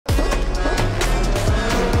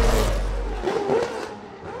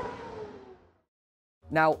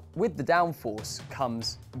Now, with the downforce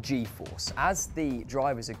comes G-force. As the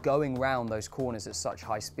drivers are going round those corners at such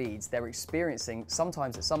high speeds, they're experiencing,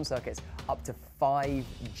 sometimes at some circuits, up to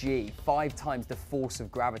 5G, 5 times the force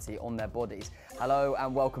of gravity on their bodies. Hello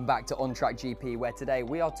and welcome back to On Track GP, where today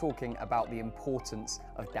we are talking about the importance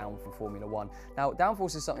of down for Formula One. Now,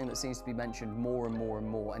 downforce is something that seems to be mentioned more and more and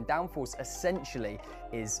more, and downforce essentially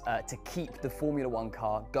is to keep the Formula One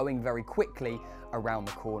car going very quickly around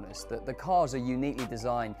the corners. The cars are uniquely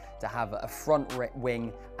designed to have a front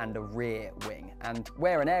wing and a rear wing, and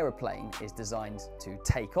where an aeroplane is designed to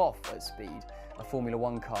take off at speed, a Formula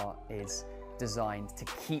One car is designed to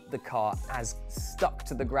keep the car as stuck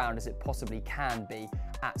to the ground as it possibly can be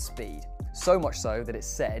at speed. So much so that it's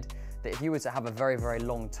said that if you were to have a very, very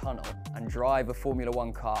long tunnel and drive a Formula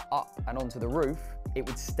One car up and onto the roof, it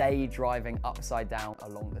would stay driving upside down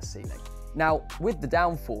along the ceiling. Now, with the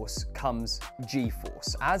downforce comes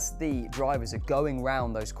G-force. As the drivers are going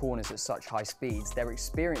round those corners at such high speeds, they're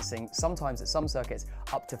experiencing, sometimes at some circuits,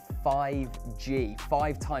 up to 5G,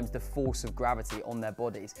 5 times the force of gravity on their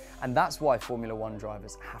bodies. And that's why Formula One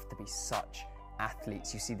drivers have to be such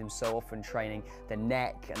athletes. You see them so often training the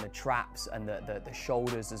neck and the traps and the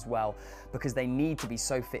shoulders as well, because they need to be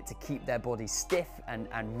so fit to keep their bodies stiff and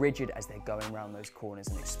rigid as they're going around those corners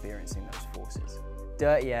and experiencing those forces.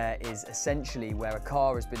 Dirty air is essentially where a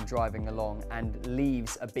car has been driving along and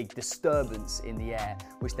leaves a big disturbance in the air,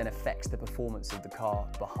 which then affects the performance of the car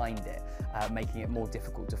behind it, making it more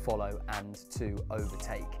difficult to follow and to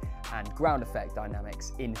overtake. And ground effect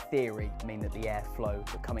dynamics, in theory, mean that the airflow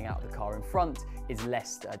coming out of the car in front is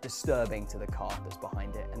less disturbing to the car that's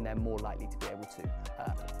behind it, and they're more likely to be able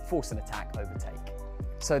to force an attack, overtake.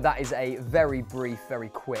 So that is a very brief, very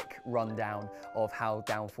quick rundown of how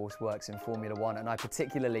downforce works in Formula One, and I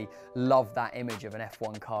particularly love that image of an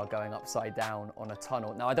F1 car going upside down on a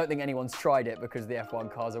tunnel. Now, I don't think anyone's tried it because the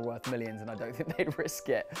F1 cars are worth millions and I don't think they'd risk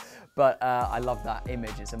it, but I love that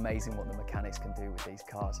image. It's amazing what the mechanics can do with these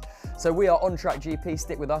cars. So we are On Track GP,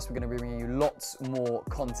 stick with us, we're going to be bringing you lots more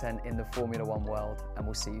content in the Formula One world, and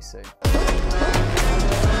we'll see you soon.